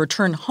after they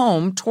return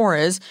home,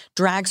 Torres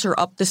drags her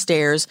up the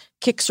stairs,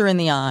 kicks her in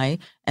the eye,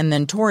 and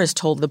then Torres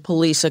told the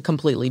police a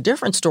completely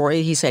different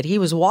story. He said he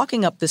was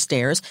walking up the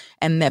stairs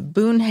and that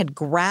Boone had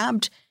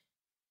grabbed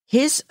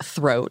his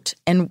throat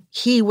and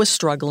he was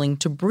struggling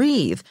to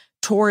breathe.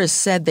 Torres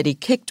said that he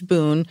kicked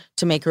Boone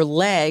to make her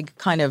leg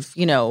kind of,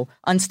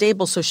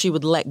 unstable so she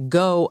would let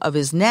go of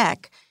his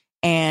neck.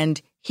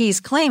 And he's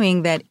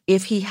claiming that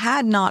if he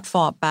had not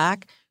fought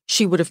back,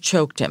 she would have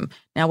choked him.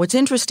 Now, what's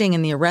interesting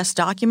in the arrest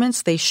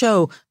documents, they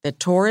show that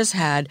Torres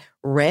had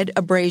red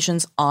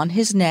abrasions on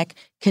his neck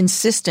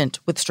consistent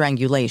with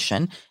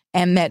strangulation,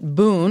 and that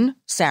Boone,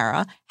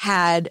 Sarah,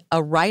 had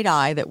a right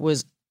eye that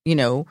was,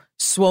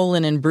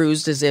 swollen and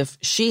bruised as if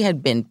she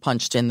had been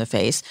punched in the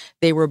face.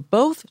 They were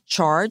both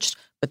charged,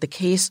 but the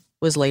case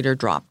was later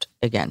dropped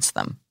against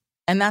them.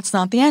 And that's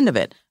not the end of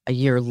it. A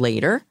year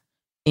later,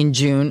 in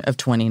June of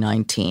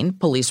 2019,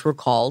 police were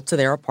called to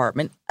their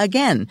apartment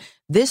again.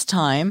 This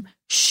time,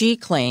 she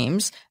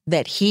claims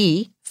that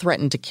he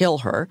threatened to kill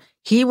her.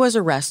 He was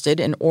arrested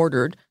and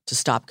ordered to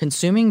stop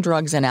consuming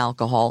drugs and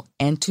alcohol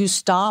and to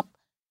stop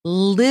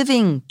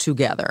living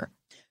together.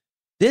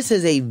 This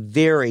is a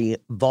very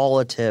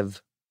volatile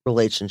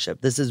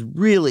relationship. This is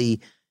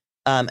really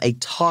a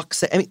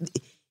toxic.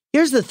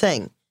 Here's the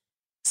thing.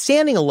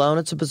 Standing alone,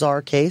 it's a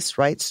bizarre case,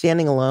 right?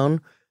 Standing alone.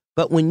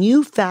 But when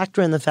you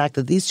factor in the fact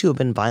that these two have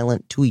been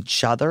violent to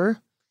each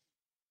other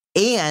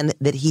and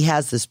that he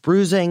has this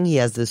bruising, he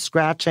has this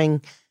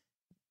scratching,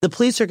 the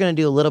police are going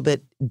to do a little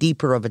bit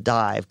deeper of a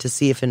dive to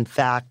see if, in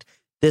fact,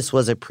 this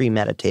was a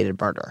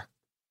premeditated murder.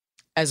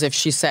 As if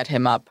she set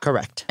him up.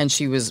 Correct. And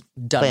she was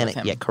done with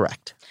him. Yeah,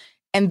 correct.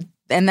 And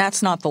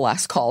that's not the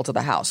last call to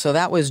the house. So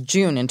that was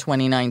June in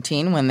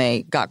 2019 when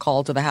they got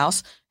called to the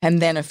house. And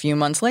then a few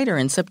months later,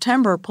 in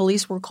September,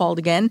 police were called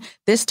again.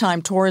 This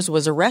time, Torres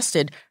was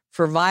arrested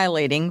for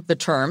violating the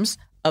terms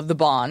of the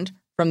bond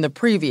from the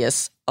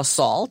previous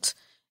assault.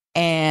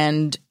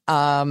 And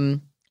the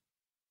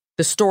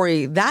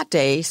story that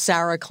day,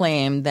 Sarah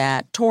claimed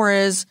that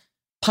Torres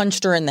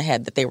punched her in the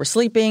head, that they were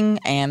sleeping,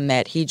 and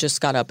that he just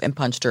got up and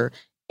punched her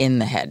in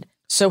the head.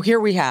 So here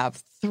we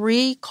have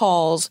 3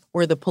 calls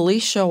where the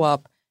police show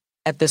up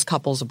at this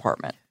couple's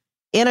apartment.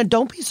 Anna,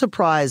 don't be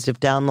surprised if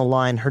down the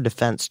line her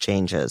defense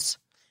changes.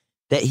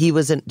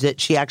 That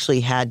she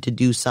actually had to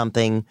do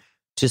something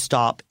to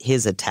stop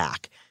his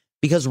attack.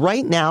 Because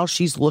right now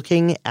she's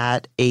looking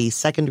at a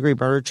second-degree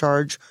murder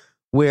charge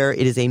where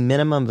it is a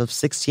minimum of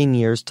 16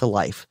 years to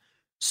life.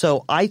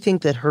 So I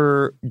think that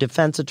her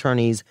defense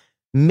attorneys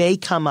may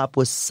come up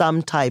with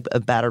some type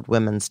of battered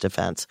women's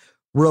defense,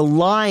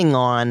 relying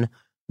on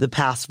the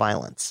past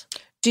violence.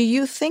 Do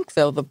you think,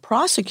 though, the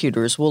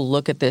prosecutors will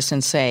look at this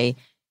and say,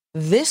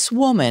 this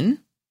woman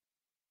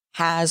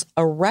has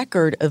a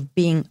record of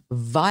being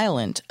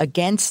violent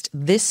against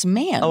this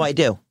man? Oh, I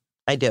do.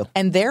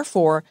 And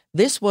therefore,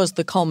 this was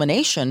the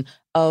culmination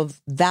of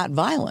that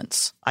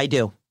violence. I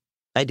do.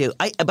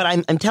 But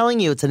I'm telling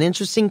you, it's an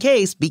interesting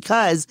case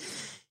because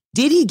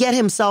did he get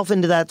himself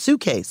into that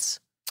suitcase?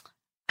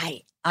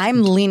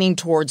 I'm leaning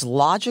towards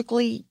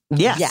logically,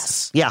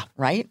 yes. Yeah.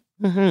 Right?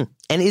 Mm-hmm.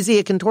 And is he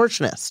a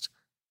contortionist?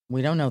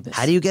 We don't know this.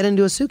 How do you get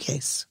into a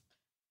suitcase?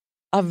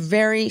 A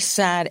very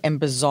sad and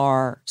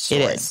bizarre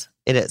story.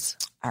 It is.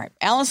 All right.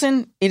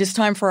 Allison, it is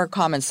time for our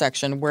comment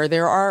section where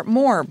there are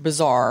more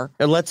bizarre.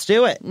 Let's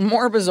do it.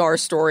 More bizarre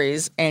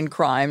stories and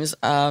crimes.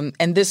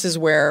 And this is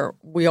where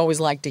we always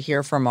like to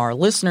hear from our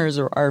listeners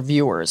or our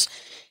viewers.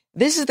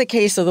 This is the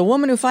case of the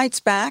woman who fights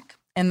back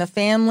and the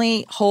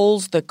family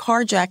holds the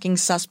carjacking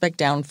suspect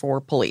down for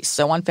police.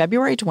 So on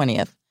February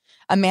 20th,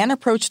 a man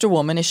approached a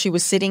woman as she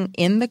was sitting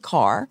in the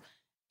car,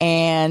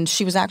 and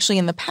she was actually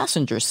in the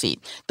passenger seat.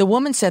 The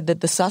woman said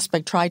that the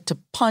suspect tried to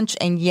punch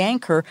and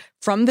yank her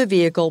from the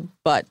vehicle,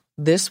 but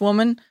this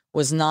woman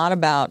was not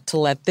about to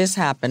let this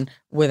happen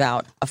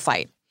without a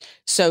fight.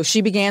 So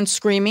she began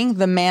screaming.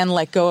 The man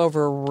let go of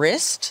her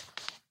wrist,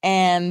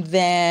 and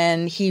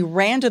then he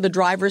ran to the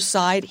driver's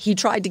side. He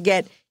tried to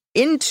get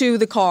into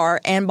the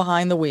car and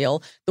behind the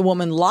wheel. The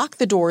woman locked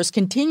the doors,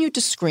 continued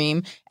to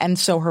scream, and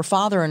so her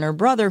father and her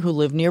brother, who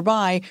lived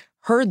nearby,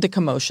 heard the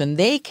commotion.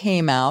 They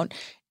came out,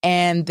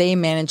 and they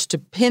managed to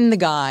pin the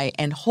guy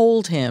and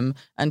hold him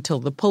until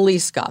the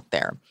police got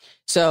there.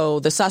 So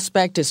the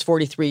suspect is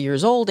 43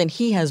 years old, and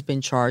he has been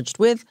charged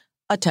with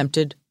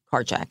attempted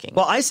carjacking.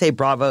 Well, I say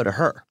bravo to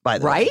her, by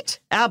the way. Right?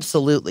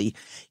 Absolutely.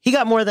 He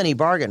got more than he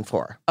bargained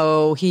for.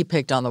 Oh, he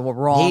picked on the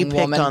wrong woman. He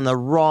picked on the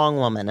wrong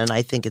woman, and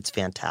I think it's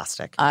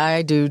fantastic.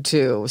 I do,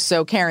 too.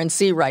 So Karen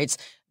C. writes,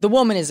 the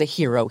woman is a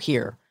hero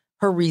here.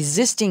 Her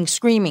resisting,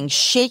 screaming,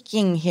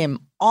 shaking him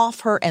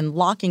off her, and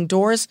locking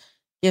doors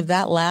give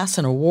that lass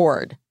an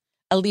award.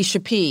 Alicia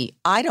P.,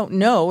 I don't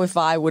know if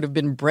I would have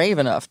been brave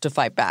enough to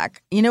fight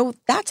back. You know,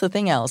 that's the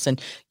thing, Allison.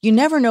 You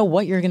never know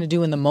what you're going to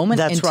do in the moment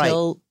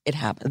until it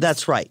happens.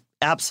 That's right.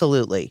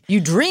 Absolutely.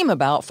 You dream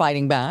about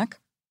fighting back.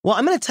 Well,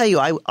 I'm going to tell you,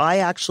 I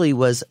actually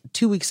was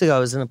 2 weeks ago, I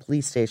was in a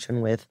police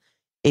station with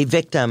a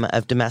victim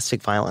of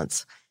domestic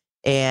violence.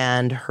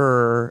 And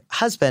her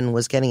husband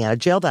was getting out of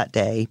jail that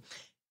day.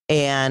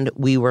 And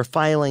we were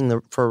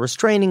filing for a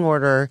restraining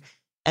order.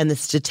 And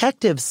this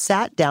detective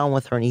sat down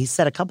with her and he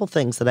said a couple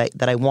things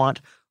that I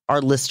want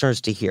our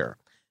listeners to hear.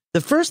 The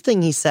first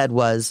thing he said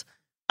was,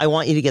 I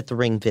want you to get the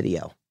Ring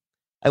video.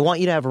 I want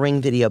you to have a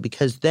Ring video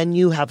because then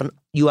you have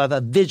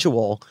a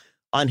visual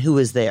on who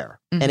is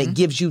there, and it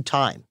gives you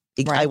time.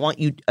 Right.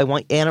 I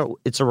want Anna,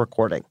 it's a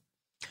recording.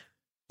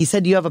 He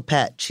said, do you have a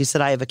pet? She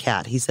said, I have a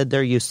cat. He said,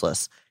 they're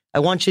useless. I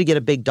want you to get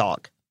a big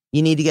dog.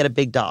 You need to get a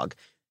big dog.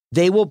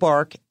 They will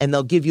bark and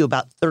they'll give you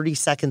about 30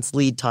 seconds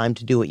lead time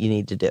to do what you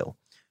need to do.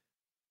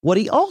 What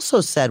he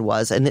also said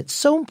was, and it's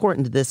so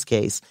important to this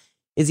case,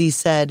 is he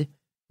said,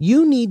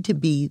 you need to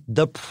be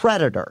the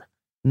predator,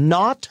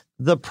 not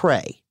the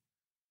prey.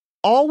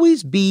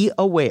 Always be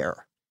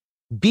aware.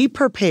 Be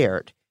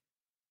prepared.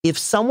 If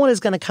someone is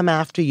going to come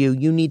after you,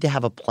 you need to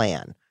have a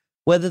plan,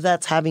 whether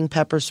that's having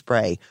pepper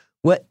spray.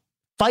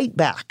 Fight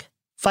back.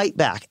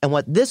 And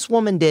what this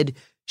woman did,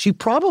 she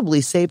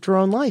probably saved her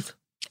own life.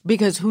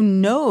 Because who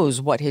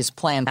knows what his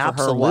plan for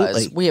her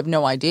was? We have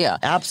no idea.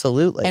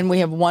 Absolutely. And we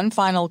have one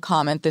final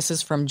comment. This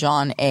is from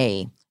John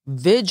A.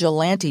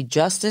 Vigilante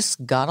justice,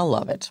 gotta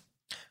love it.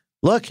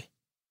 Look,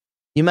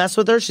 you mess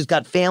with her, she's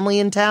got family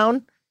in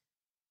town,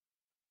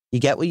 you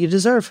get what you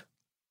deserve.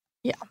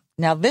 Yeah.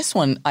 Now, this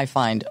one I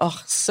find,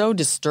 so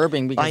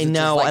disturbing. Because I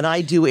know, and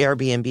I do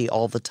Airbnb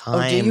all the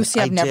time. Oh, do you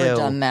see? I've never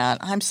done that.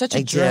 I'm such a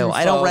germaphobe.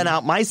 I don't rent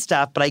out my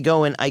stuff, but I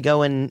go in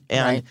and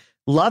right.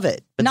 Love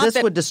it. But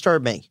this would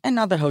disturb me. And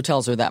not that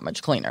hotels are that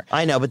much cleaner.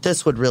 I know, but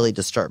this would really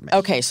disturb me.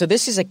 Okay, so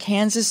this is a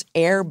Kansas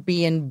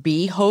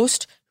Airbnb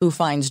host who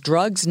finds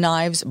drugs,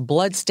 knives,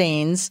 blood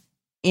stains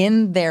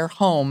in their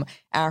home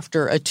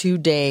after a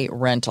 2-day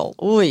rental.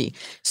 Ooh.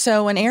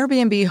 So an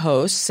Airbnb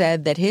host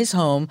said that his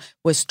home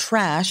was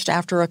trashed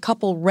after a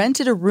couple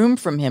rented a room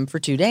from him for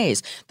 2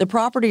 days. The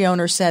property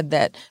owner said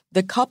that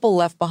the couple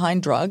left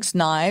behind drugs,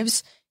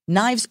 knives,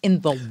 knives in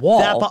the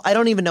wall. I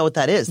don't even know what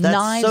that is. That's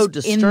knives so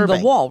disturbing. in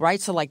the wall,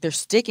 right? So like they're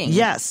sticking.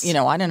 Yes. You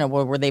know, I don't know.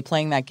 Were they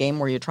playing that game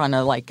where you're trying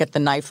to like get the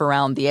knife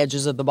around the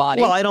edges of the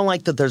body? Well, I don't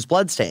like that there's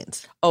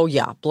bloodstains. Oh,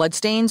 yeah.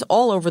 Bloodstains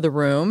all over the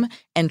room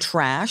and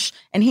trash.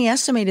 And he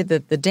estimated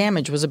that the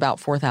damage was about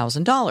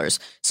 $4,000.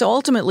 So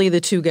ultimately, the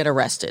two get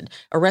arrested.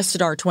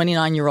 Arrested are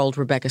 29-year-old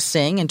Rebecca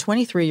Singh and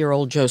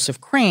 23-year-old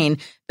Joseph Crane.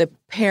 The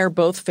pair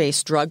both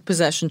face drug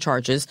possession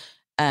charges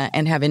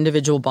and have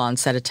individual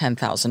bonds set at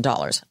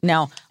 $10,000.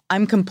 Now,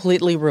 I'm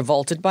completely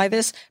revolted by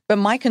this, but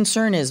my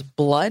concern is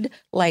blood.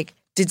 Like,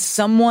 did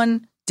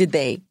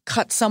they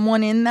cut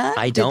someone in that?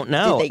 I don't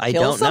know. Did they I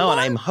kill don't know, someone?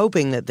 and I'm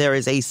hoping that there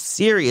is a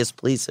serious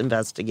police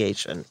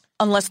investigation.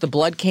 Unless the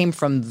blood came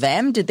from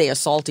them? Did they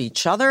assault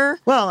each other?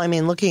 Well, I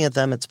mean, looking at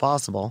them, it's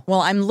possible.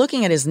 Well, I'm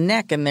looking at his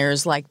neck, and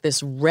there's like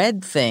this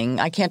red thing.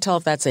 I can't tell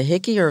if that's a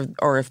hickey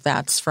or if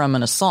that's from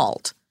an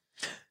assault.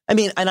 I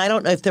mean, and I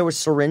don't know if there were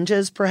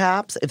syringes,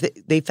 perhaps, if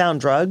they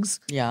found drugs.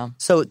 Yeah.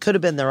 So it could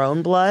have been their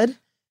own blood.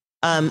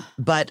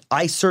 But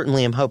I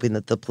certainly am hoping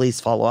that the police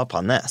follow up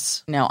on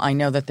this. Now, I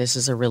know that this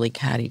is a really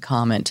catty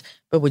comment,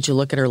 but would you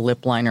look at her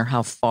lip liner,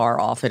 how far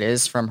off it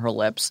is from her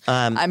lips?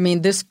 I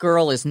mean, this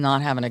girl is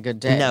not having a good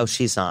day. No,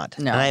 she's not.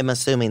 No. And I'm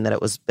assuming that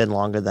it was been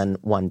longer than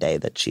one day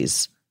that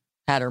she's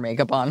had her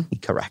makeup on.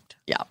 Correct.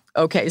 Yeah.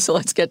 Okay, so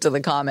let's get to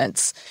the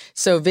comments.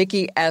 So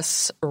Vicky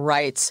S.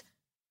 writes,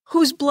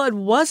 whose blood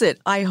was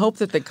it? I hope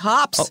that the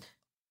cops...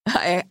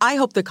 I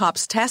hope the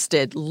cops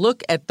tested.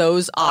 Look at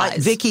those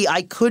eyes. Vicky,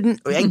 I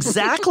couldn't.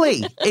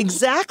 Exactly.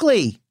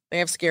 Exactly. They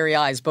have scary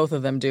eyes. Both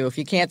of them do. If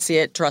you can't see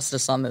it, trust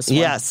us on this one.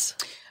 Yes.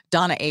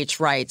 Donna H.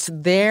 writes,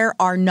 there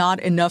are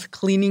not enough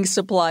cleaning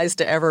supplies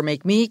to ever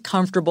make me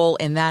comfortable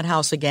in that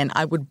house again.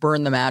 I would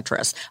burn the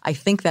mattress. I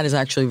think that is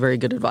actually very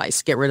good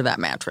advice. Get rid of that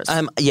mattress.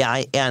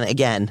 Yeah. And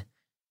again,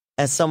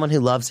 as someone who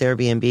loves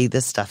Airbnb,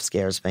 this stuff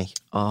scares me.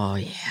 Oh,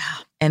 yeah.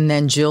 And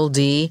then Jill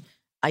D.,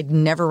 I'd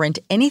never rent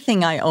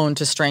anything I own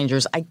to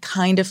strangers. I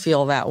kind of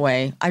feel that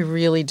way. I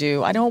really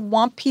do. I don't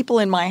want people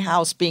in my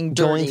house being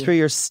dirty. Going through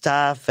your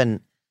stuff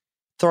and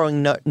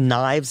throwing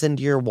knives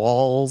into your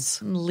walls.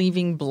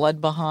 Leaving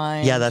blood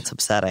behind. Yeah, that's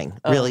upsetting.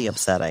 Really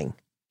upsetting.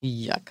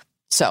 Yuck.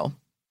 So,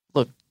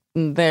 look,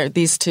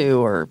 these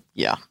two are,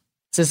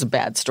 this is a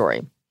bad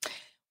story.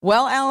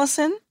 Well,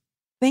 Allison,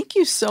 thank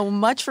you so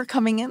much for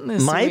coming in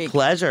this week. My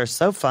pleasure.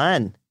 So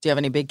fun. Do you have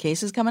any big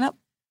cases coming up?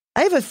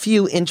 I have a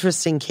few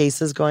interesting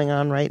cases going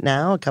on right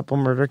now, a couple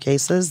murder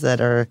cases that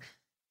are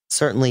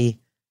certainly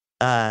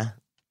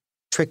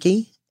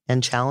tricky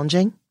and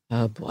challenging.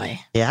 Oh, boy.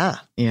 Yeah.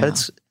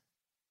 But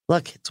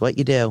it's what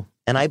you do.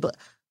 And I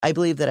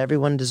believe that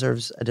everyone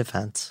deserves a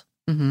defense.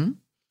 Mm-hmm.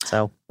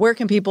 So where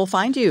can people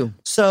find you?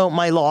 So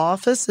my law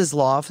offices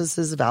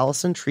of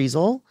Allison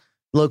Treasel,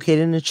 located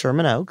in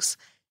Sherman Oaks.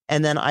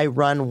 And then I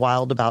run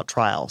Wild About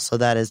Trial. So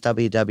that is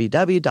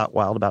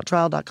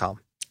www.wildabouttrial.com.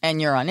 And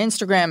you're on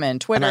Instagram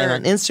and Twitter. And I'm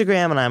on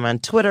Instagram and I'm on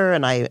Twitter,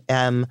 and I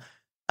am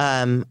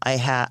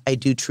I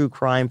do true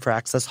crime for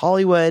Access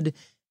Hollywood,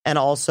 and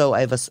also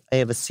I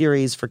have a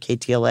series for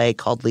KTLA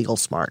called Legal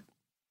Smart.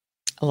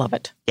 I love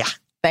it. Yeah.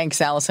 Thanks,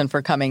 Allison,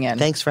 for coming in.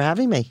 Thanks for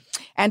having me.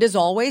 And as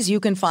always,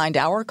 you can find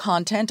our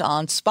content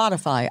on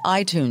Spotify,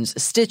 iTunes,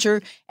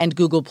 Stitcher, and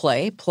Google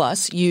Play,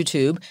 plus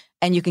YouTube.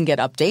 And you can get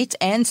updates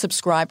and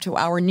subscribe to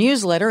our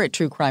newsletter at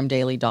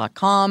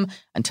truecrimedaily.com.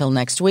 Until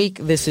next week,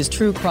 this is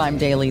True Crime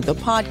Daily, the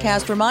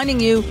podcast reminding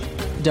you,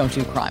 don't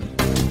do crime.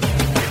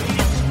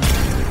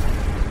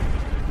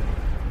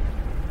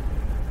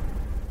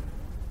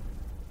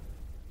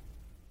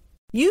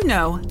 You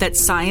know that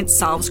science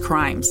solves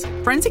crimes.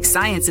 Forensic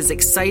science is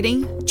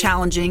exciting,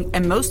 challenging,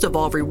 and most of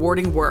all,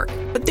 rewarding work.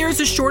 But there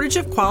is a shortage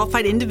of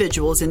qualified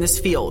individuals in this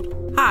field.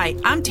 Hi,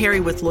 I'm Terry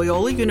with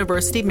Loyola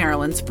University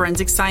Maryland's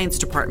Forensic Science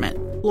Department.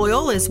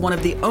 Loyola is one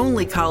of the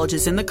only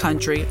colleges in the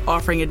country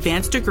offering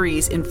advanced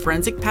degrees in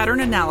forensic pattern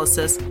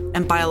analysis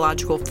and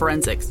biological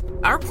forensics.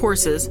 Our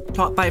courses,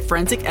 taught by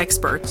forensic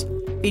experts,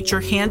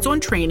 feature hands-on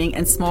training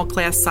and small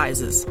class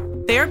sizes.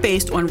 They are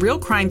based on real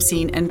crime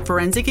scene and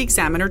forensic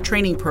examiner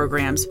training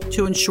programs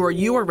to ensure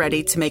you are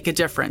ready to make a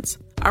difference.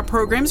 Our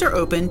programs are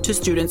open to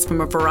students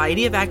from a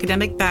variety of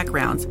academic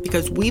backgrounds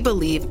because we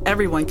believe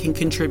everyone can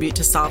contribute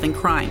to solving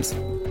crimes.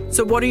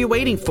 So what are you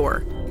waiting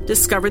for?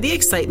 Discover the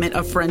excitement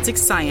of forensic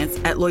science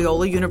at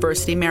Loyola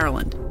University,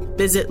 Maryland.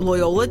 Visit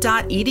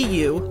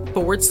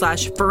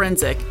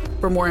loyola.edu/forensic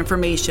for more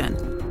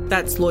information.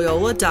 That's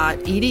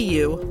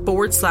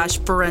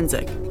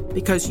loyola.edu/forensic,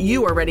 because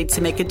you are ready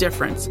to make a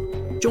difference.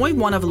 Join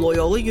one of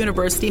Loyola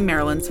University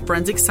Maryland's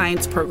forensic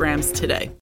science programs today.